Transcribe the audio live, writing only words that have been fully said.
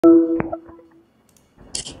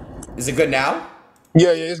Is it good now? Yeah,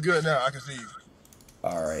 it's good now. I can see you.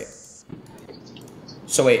 All right.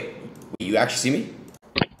 So wait, you actually see me?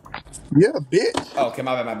 Yeah, bitch. Oh, okay,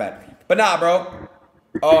 my bad, my bad. But nah, bro.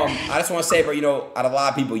 I just want to say, bro, you know, out of a lot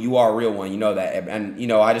of people, you are a real one. You know that, and you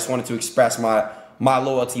know, I just wanted to express my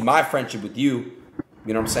loyalty, my friendship with you.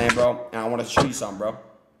 You know what I'm saying, bro? And I want to show you something, bro.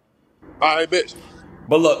 All right, bitch.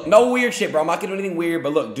 But look, no weird shit, bro. I'm not gonna do anything weird.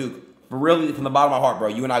 But look, Duke, for really, from the bottom of my heart, bro,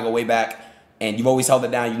 you and I go way back, and you've always held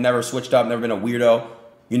it down. You've never switched up, never been a weirdo,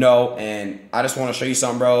 you know. And I just want to show you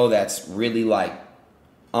something, bro, that's really like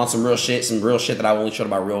on some real shit that I only show to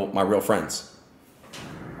my real friends.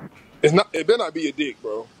 It's not. It better not be a dick,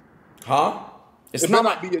 bro. Huh? It's It not better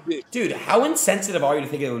my not be a dick, dude. How insensitive are you to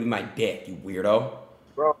think it would be my dick, you weirdo?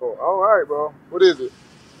 bro. All right, bro. What is it?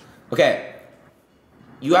 Okay,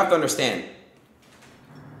 you have to understand.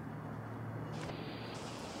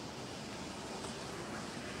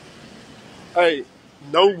 Hey,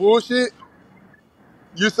 no bullshit.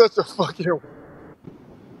 You such a fucking.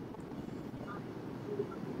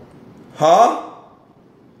 Huh?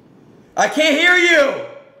 I can't hear you.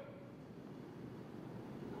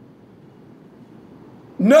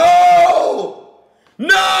 No!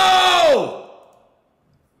 No!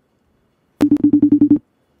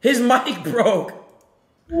 His mic broke.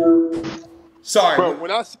 Sorry. Bro,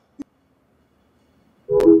 when I see,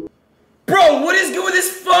 Bro, what is good with this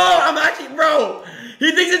phone? I'm actually, bro.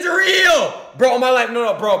 He thinks it's real. Bro, all my life,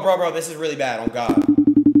 no, bro. This is really bad. Oh, God.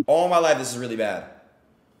 All my life, this is really bad.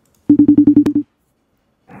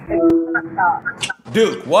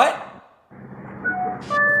 Dude, what?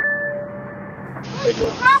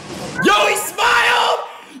 Yo, he smiled!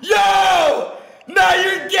 Yo! No,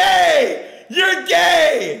 you're gay! You're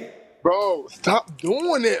gay! bro, stop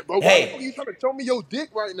doing that, bro. Why Hey. the fuck are you trying to show me your dick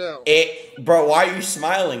right now? Bro, why are you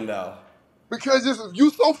smiling, though? Because you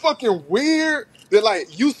so fucking weird that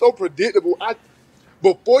like you so predictable.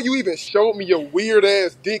 Before you even showed me your weird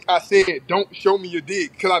ass dick, I said don't show me your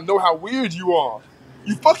dick because I know how weird you are.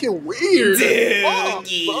 You fucking weird, fuck,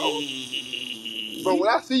 bro. Bro, when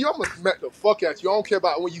I see you, I'm gonna smack the fuck at you. I don't care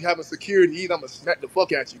about when you having security either. I'm gonna smack the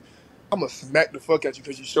fuck at you. I'm gonna smack the fuck at you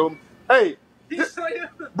because you showed me. Hey,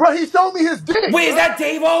 bro, he showed me his dick. Wait, is bro. that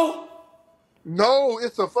Davo? No,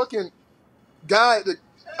 it's a fucking guy.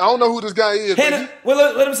 I don't know who this guy is. Hannah, wait,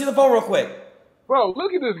 let him see the phone real quick. Bro,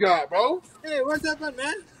 look at this guy, bro. Hey, what's up,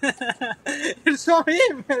 man? It's so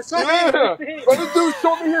him. It's so Yeah, him. bro, this dude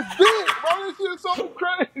showed me his dick, bro. This shit is so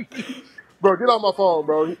crazy. Bro, get off my phone,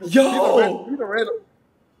 bro. Yo! He's a random.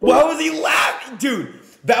 Why was he laughing? Dude,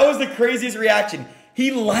 that was the craziest reaction.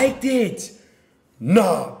 He liked it.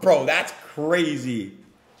 No, bro, that's crazy.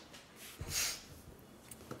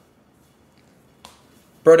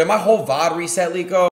 Bro, did my whole VOD reset, Lico?